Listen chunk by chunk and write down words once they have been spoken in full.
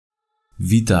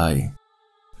Witaj.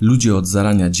 Ludzie od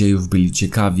zarania dziejów byli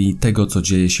ciekawi tego, co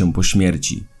dzieje się po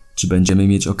śmierci. Czy będziemy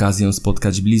mieć okazję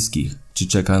spotkać bliskich? Czy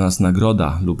czeka nas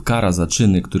nagroda lub kara za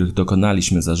czyny, których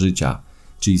dokonaliśmy za życia?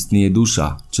 Czy istnieje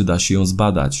dusza? Czy da się ją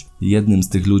zbadać? Jednym z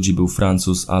tych ludzi był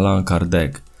Francuz Allan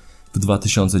Kardec. W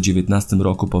 2019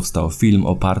 roku powstał film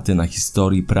oparty na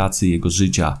historii pracy jego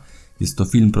życia. Jest to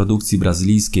film produkcji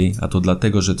brazylijskiej, a to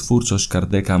dlatego, że twórczość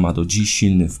Kardeca ma do dziś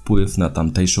silny wpływ na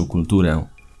tamtejszą kulturę.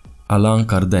 Allan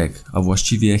Kardec, a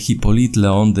właściwie Hippolyte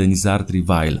Léon Denis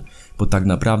Rivail, bo tak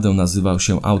naprawdę nazywał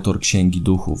się autor Księgi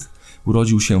Duchów.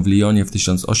 Urodził się w Lyonie w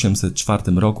 1804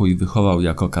 roku i wychował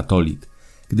jako katolik.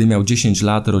 Gdy miał 10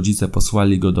 lat, rodzice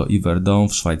posłali go do Yverdon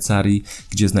w Szwajcarii,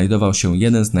 gdzie znajdował się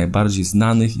jeden z najbardziej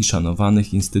znanych i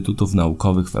szanowanych instytutów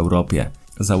naukowych w Europie,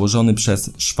 założony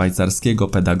przez szwajcarskiego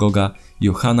pedagoga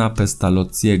Johanna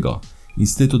Pestalozziego.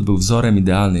 Instytut był wzorem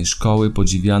idealnej szkoły,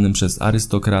 podziwianym przez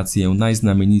arystokrację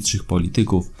najznamienitszych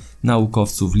polityków,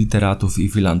 naukowców, literatów i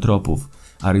filantropów,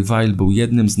 a Rivail był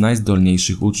jednym z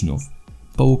najzdolniejszych uczniów.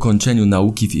 Po ukończeniu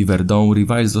nauki w Yverdon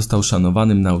Rivail został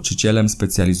szanowanym nauczycielem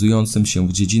specjalizującym się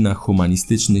w dziedzinach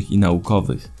humanistycznych i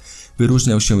naukowych.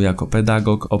 Wyróżniał się jako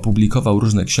pedagog, opublikował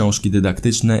różne książki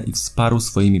dydaktyczne i wsparł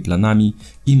swoimi planami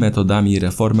i metodami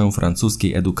reformę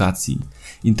francuskiej edukacji.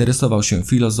 Interesował się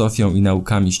filozofią i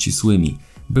naukami ścisłymi.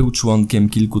 Był członkiem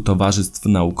kilku towarzystw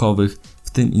naukowych, w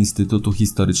tym Instytutu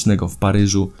Historycznego w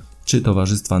Paryżu czy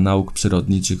Towarzystwa Nauk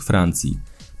Przyrodniczych Francji.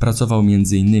 Pracował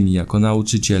m.in. jako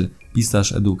nauczyciel,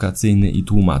 pisarz edukacyjny i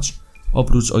tłumacz.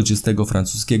 Oprócz ojczystego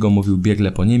francuskiego mówił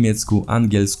biegle po niemiecku,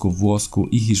 angielsku, włosku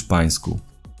i hiszpańsku.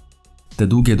 Te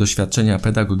długie doświadczenia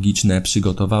pedagogiczne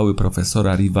przygotowały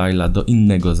profesora Rivaila do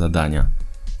innego zadania –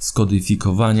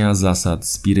 skodyfikowania zasad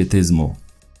spirytyzmu.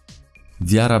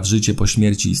 Wiara w życie po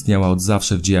śmierci istniała od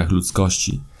zawsze w dziejach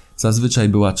ludzkości. Zazwyczaj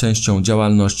była częścią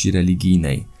działalności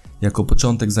religijnej. Jako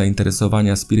początek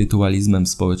zainteresowania spirytualizmem w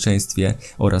społeczeństwie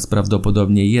oraz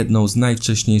prawdopodobnie jedną z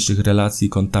najwcześniejszych relacji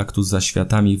kontaktu z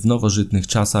zaświatami w nowożytnych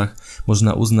czasach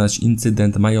można uznać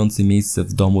incydent mający miejsce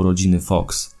w domu rodziny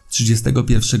Fox.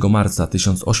 31 marca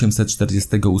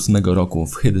 1848 roku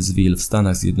w Hydesville w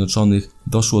Stanach Zjednoczonych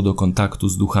doszło do kontaktu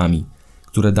z duchami,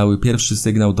 które dały pierwszy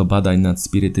sygnał do badań nad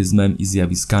spirytyzmem i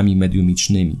zjawiskami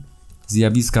mediumicznymi.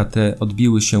 Zjawiska te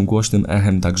odbiły się głośnym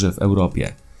echem także w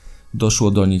Europie.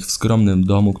 Doszło do nich w skromnym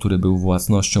domu, który był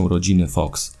własnością rodziny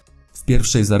Fox. W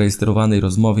pierwszej zarejestrowanej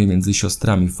rozmowie między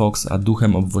siostrami Fox a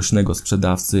duchem obwoźnego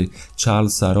sprzedawcy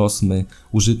Charlesa Rosmy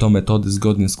użyto metody,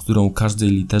 zgodnie z którą każdej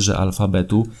literze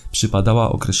alfabetu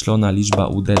przypadała określona liczba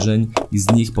uderzeń i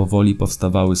z nich powoli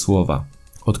powstawały słowa.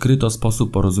 Odkryto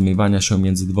sposób porozumiewania się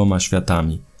między dwoma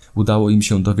światami. Udało im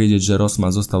się dowiedzieć, że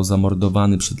Rosma został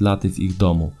zamordowany przed laty w ich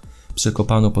domu.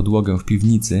 Przekopano podłogę w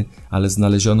piwnicy, ale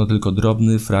znaleziono tylko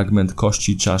drobny fragment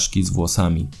kości czaszki z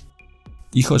włosami.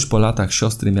 I choć po latach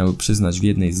siostry miały przyznać w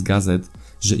jednej z gazet,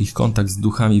 że ich kontakt z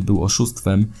duchami był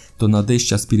oszustwem, to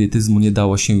nadejścia spirytyzmu nie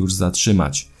dało się już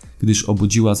zatrzymać, gdyż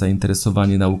obudziła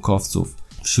zainteresowanie naukowców,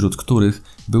 wśród których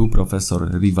był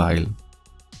profesor Rivail.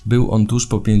 Był on tuż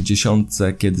po 50,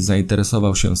 kiedy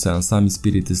zainteresował się seansami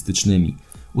spirytystycznymi.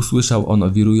 Usłyszał on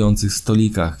o wirujących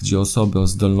stolikach, gdzie osoby o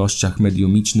zdolnościach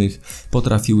mediumicznych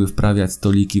potrafiły wprawiać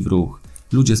stoliki w ruch.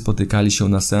 Ludzie spotykali się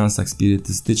na seansach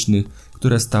spirytystycznych,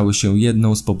 które stały się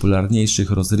jedną z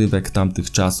popularniejszych rozrywek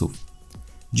tamtych czasów.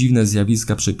 Dziwne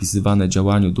zjawiska przypisywane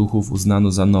działaniu duchów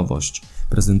uznano za nowość,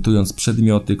 prezentując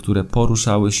przedmioty, które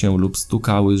poruszały się lub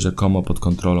stukały rzekomo pod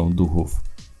kontrolą duchów.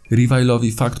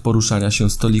 Rivailowi fakt poruszania się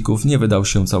stolików nie wydał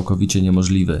się całkowicie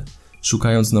niemożliwy.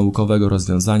 Szukając naukowego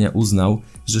rozwiązania uznał,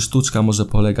 że sztuczka może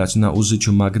polegać na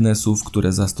użyciu magnesów,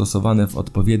 które zastosowane w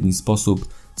odpowiedni sposób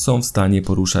są w stanie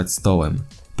poruszać stołem.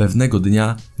 Pewnego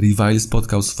dnia Rivail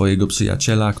spotkał swojego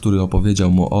przyjaciela, który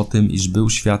opowiedział mu o tym, iż był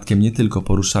świadkiem nie tylko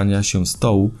poruszania się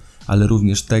stołu, ale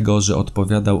również tego, że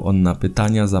odpowiadał on na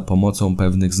pytania za pomocą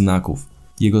pewnych znaków.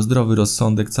 Jego zdrowy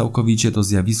rozsądek całkowicie to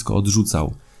zjawisko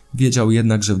odrzucał. Wiedział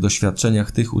jednak, że w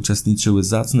doświadczeniach tych uczestniczyły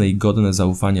zacne i godne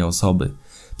zaufania osoby.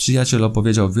 Przyjaciel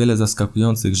opowiedział wiele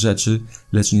zaskakujących rzeczy,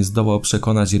 lecz nie zdołał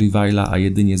przekonać Rivaila, a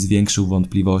jedynie zwiększył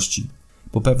wątpliwości.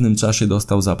 Po pewnym czasie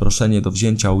dostał zaproszenie do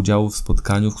wzięcia udziału w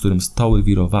spotkaniu, w którym stoły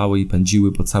wirowały i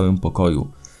pędziły po całym pokoju.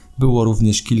 Było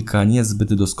również kilka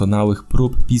niezbyt doskonałych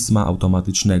prób pisma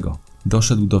automatycznego.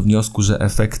 Doszedł do wniosku, że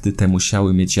efekty te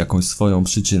musiały mieć jakąś swoją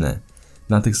przyczynę.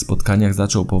 Na tych spotkaniach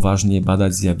zaczął poważnie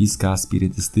badać zjawiska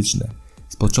spirytystyczne.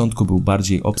 Z początku był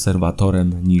bardziej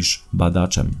obserwatorem niż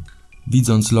badaczem.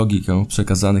 Widząc logikę w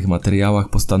przekazanych materiałach,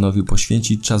 postanowił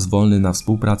poświęcić czas wolny na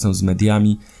współpracę z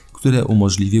mediami, które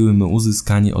umożliwiły mu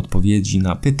uzyskanie odpowiedzi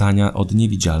na pytania od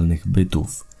niewidzialnych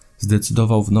bytów.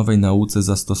 Zdecydował w nowej nauce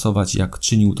zastosować, jak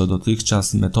czynił to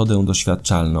dotychczas, metodę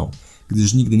doświadczalną,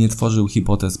 gdyż nigdy nie tworzył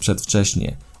hipotez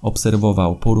przedwcześnie.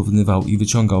 Obserwował, porównywał i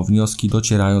wyciągał wnioski,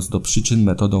 docierając do przyczyn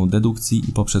metodą dedukcji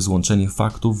i poprzez łączenie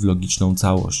faktów w logiczną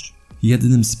całość.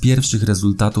 Jednym z pierwszych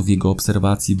rezultatów jego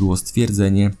obserwacji było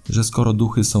stwierdzenie, że skoro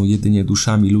duchy są jedynie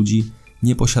duszami ludzi,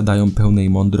 nie posiadają pełnej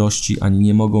mądrości ani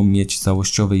nie mogą mieć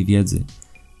całościowej wiedzy.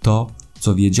 To,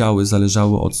 co wiedziały,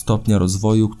 zależało od stopnia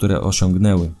rozwoju, które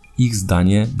osiągnęły. Ich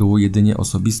zdanie było jedynie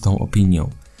osobistą opinią.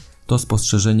 To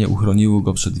spostrzeżenie uchroniło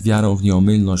go przed wiarą w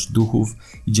nieomylność duchów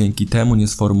i dzięki temu nie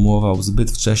sformułował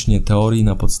zbyt wcześnie teorii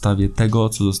na podstawie tego,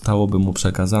 co zostałoby mu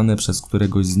przekazane przez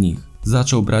któregoś z nich.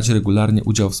 Zaczął brać regularnie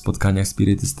udział w spotkaniach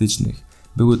spirytystycznych.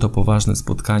 Były to poważne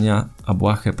spotkania, a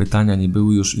błahe pytania nie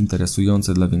były już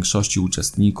interesujące dla większości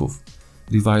uczestników.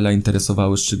 Rievaila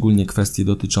interesowały szczególnie kwestie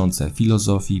dotyczące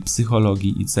filozofii,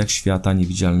 psychologii i cech świata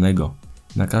niewidzialnego.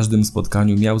 Na każdym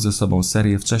spotkaniu miał ze sobą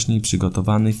serię wcześniej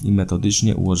przygotowanych i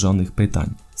metodycznie ułożonych pytań.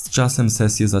 Z czasem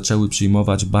sesje zaczęły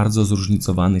przyjmować bardzo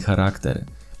zróżnicowany charakter.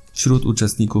 Wśród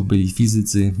uczestników byli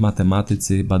fizycy,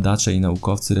 matematycy, badacze i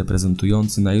naukowcy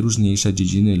reprezentujący najróżniejsze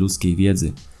dziedziny ludzkiej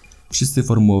wiedzy. Wszyscy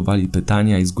formułowali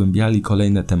pytania i zgłębiali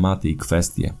kolejne tematy i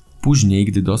kwestie. Później,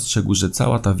 gdy dostrzegł, że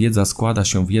cała ta wiedza składa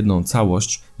się w jedną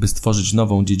całość, by stworzyć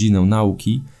nową dziedzinę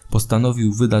nauki,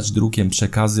 postanowił wydać drukiem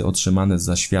przekazy otrzymane z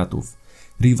zaświatów.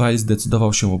 Rievail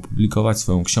zdecydował się opublikować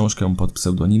swoją książkę pod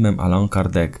pseudonimem Allan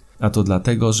Kardec, a to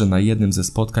dlatego, że na jednym ze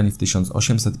spotkań w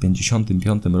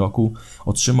 1855 roku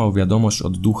otrzymał wiadomość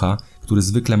od ducha, który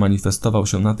zwykle manifestował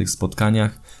się na tych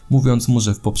spotkaniach, mówiąc mu,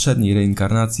 że w poprzedniej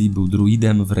reinkarnacji był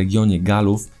druidem w regionie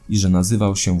Galów i że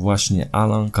nazywał się właśnie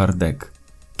Allan Kardec.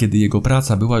 Kiedy jego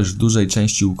praca była już w dużej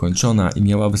części ukończona i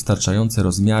miała wystarczające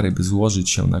rozmiary, by złożyć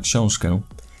się na książkę,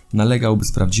 nalegał, by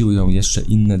sprawdziły ją jeszcze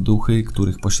inne duchy,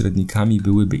 których pośrednikami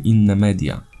byłyby inne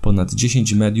media. Ponad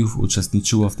 10 mediów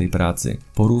uczestniczyło w tej pracy.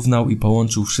 Porównał i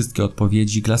połączył wszystkie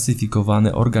odpowiedzi,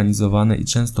 klasyfikowane, organizowane i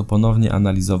często ponownie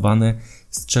analizowane,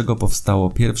 z czego powstało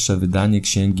pierwsze wydanie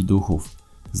Księgi Duchów.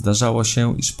 Zdarzało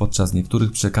się, iż podczas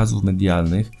niektórych przekazów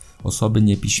medialnych osoby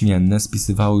niepiśmienne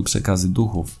spisywały przekazy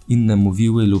duchów, inne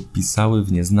mówiły lub pisały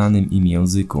w nieznanym im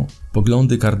języku.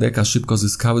 Poglądy Kardeca szybko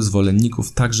zyskały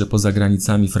zwolenników także poza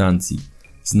granicami Francji.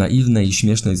 Z naiwnej i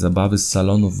śmiesznej zabawy z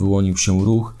salonów wyłonił się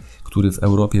ruch, który w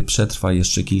Europie przetrwa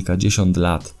jeszcze kilkadziesiąt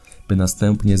lat, by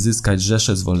następnie zyskać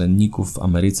rzesze zwolenników w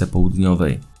Ameryce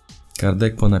Południowej.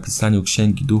 Kardec po napisaniu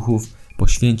Księgi Duchów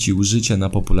poświęcił życie na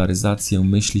popularyzację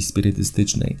myśli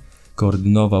spirytystycznej.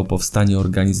 Koordynował powstanie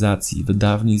organizacji,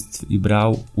 wydawnictw i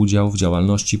brał udział w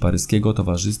działalności paryskiego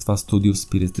Towarzystwa Studiów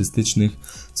Spirytystycznych,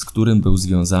 z którym był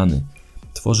związany.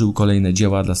 Tworzył kolejne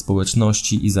dzieła dla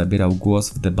społeczności i zabierał głos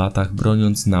w debatach,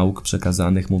 broniąc nauk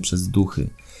przekazanych mu przez duchy.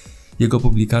 Jego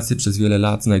publikacje przez wiele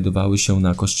lat znajdowały się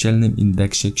na kościelnym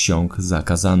indeksie ksiąg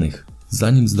zakazanych.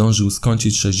 Zanim zdążył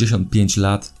skończyć 65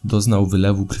 lat, doznał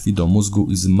wylewu krwi do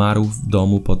mózgu i zmarł w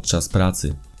domu podczas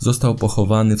pracy. Został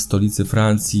pochowany w stolicy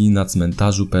Francji na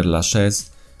cmentarzu Père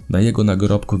Lachaise. Na jego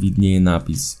nagrobku widnieje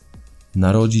napis: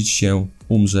 narodzić się,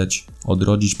 umrzeć,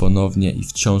 odrodzić ponownie i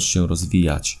wciąż się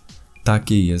rozwijać.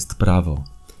 Takie jest prawo.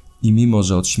 I mimo,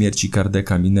 że od śmierci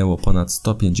Kardeca minęło ponad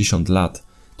 150 lat,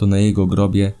 to na jego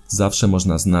grobie zawsze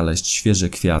można znaleźć świeże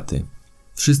kwiaty.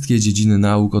 Wszystkie dziedziny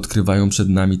nauk odkrywają przed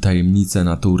nami tajemnice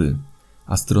natury.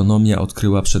 Astronomia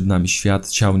odkryła przed nami świat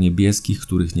ciał niebieskich,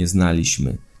 których nie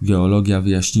znaliśmy. Geologia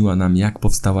wyjaśniła nam, jak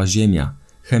powstała Ziemia.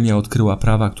 Chemia odkryła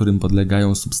prawa, którym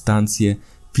podlegają substancje.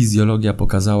 Fizjologia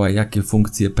pokazała, jakie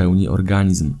funkcje pełni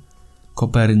organizm.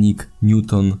 Kopernik,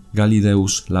 Newton,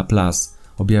 Galileusz, Laplace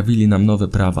objawili nam nowe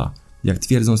prawa. Jak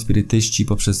twierdzą spirytyści,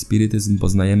 poprzez spirytyzm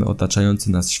poznajemy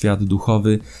otaczający nas świat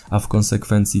duchowy, a w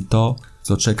konsekwencji to,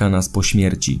 co czeka nas po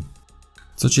śmierci.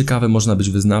 Co ciekawe, można być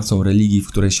wyznawcą religii, w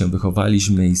której się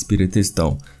wychowaliśmy, i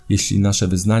spirytystą, jeśli nasze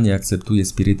wyznanie akceptuje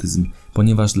spirytyzm,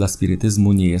 ponieważ dla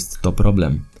spirytyzmu nie jest to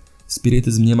problem.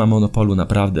 Spirytyzm nie ma monopolu na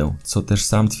prawdę, co też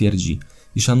sam twierdzi,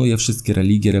 i szanuje wszystkie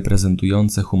religie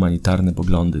reprezentujące humanitarne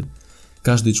poglądy.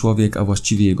 Każdy człowiek, a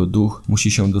właściwie jego duch,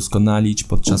 musi się doskonalić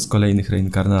podczas kolejnych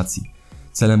reinkarnacji.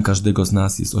 Celem każdego z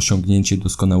nas jest osiągnięcie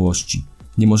doskonałości.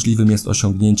 Niemożliwym jest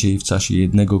osiągnięcie jej w czasie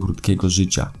jednego krótkiego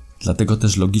życia. Dlatego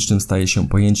też logicznym staje się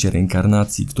pojęcie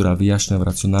reinkarnacji, która wyjaśnia w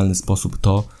racjonalny sposób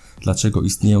to, dlaczego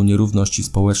istnieją nierówności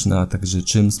społeczne, a także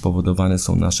czym spowodowane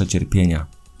są nasze cierpienia.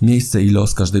 Miejsce i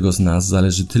los każdego z nas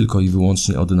zależy tylko i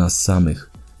wyłącznie od nas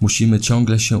samych. Musimy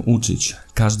ciągle się uczyć,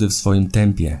 każdy w swoim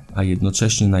tempie, a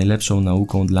jednocześnie najlepszą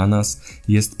nauką dla nas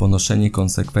jest ponoszenie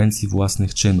konsekwencji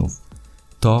własnych czynów.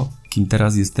 To, kim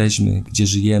teraz jesteśmy, gdzie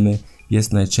żyjemy,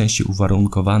 jest najczęściej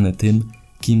uwarunkowane tym,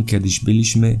 kim kiedyś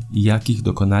byliśmy i jakich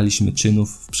dokonaliśmy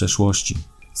czynów w przeszłości.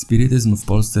 Spirytyzm w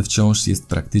Polsce wciąż jest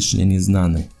praktycznie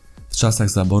nieznany. W czasach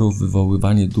zaborów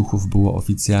wywoływanie duchów było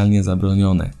oficjalnie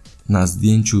zabronione. Na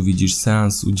zdjęciu widzisz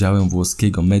seans z udziałem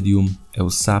włoskiego medium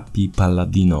Eusapi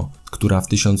Palladino, która w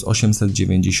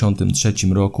 1893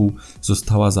 roku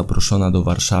została zaproszona do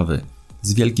Warszawy.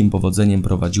 Z wielkim powodzeniem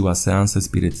prowadziła seanse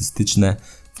spirytystyczne,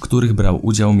 w których brał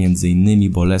udział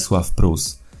m.in. Bolesław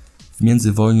Prus. W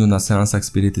międzywojniu na seansach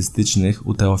spirytystycznych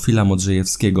u Teofila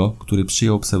Modrzejewskiego, który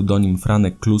przyjął pseudonim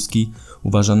Franek Kluski,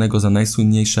 uważanego za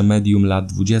najsłynniejsze medium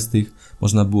lat 20.,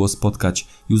 można było spotkać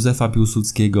Józefa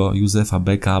Piłsudskiego, Józefa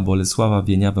Beka, Bolesława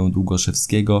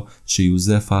Wieniawę-Długoszewskiego czy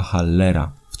Józefa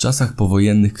Hallera. W czasach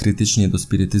powojennych krytycznie do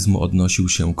spirytyzmu odnosił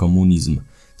się komunizm,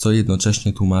 co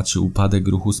jednocześnie tłumaczy upadek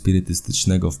ruchu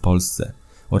spirytystycznego w Polsce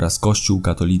oraz Kościół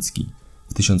katolicki.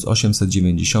 W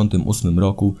 1898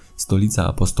 roku Stolica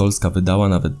Apostolska wydała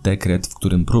nawet dekret, w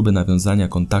którym próby nawiązania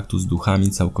kontaktu z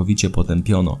duchami całkowicie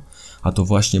potępiono, a to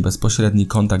właśnie bezpośredni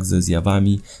kontakt ze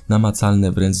zjawami,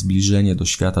 namacalne wręcz zbliżenie do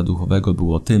świata duchowego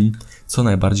było tym, co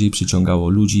najbardziej przyciągało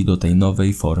ludzi do tej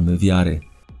nowej formy wiary.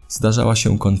 Zdarzała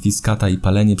się konfiskata i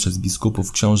palenie przez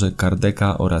biskupów książek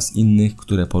Kardeca oraz innych,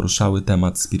 które poruszały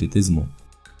temat spirytyzmu.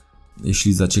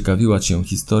 Jeśli zaciekawiła Cię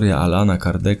historia Allana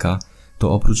Kardeca,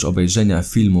 to oprócz obejrzenia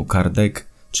filmu Kardec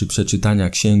czy przeczytania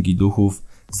Księgi Duchów,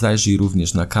 zajrzyj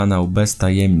również na kanał Bez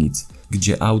Tajemnic,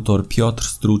 gdzie autor Piotr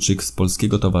Struczyk z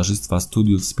Polskiego Towarzystwa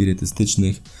Studiów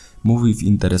Spirytystycznych mówi w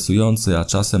interesujący, a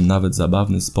czasem nawet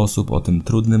zabawny sposób o tym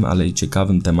trudnym, ale i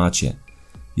ciekawym temacie.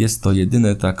 Jest to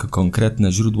jedyne tak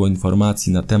konkretne źródło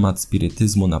informacji na temat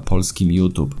spirytyzmu na polskim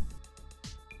YouTube.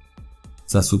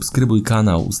 Zasubskrybuj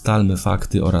kanał, ustalmy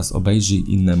fakty oraz obejrzyj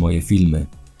inne moje filmy.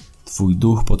 Twój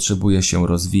duch potrzebuje się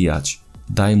rozwijać.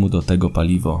 Daj mu do tego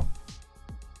paliwo.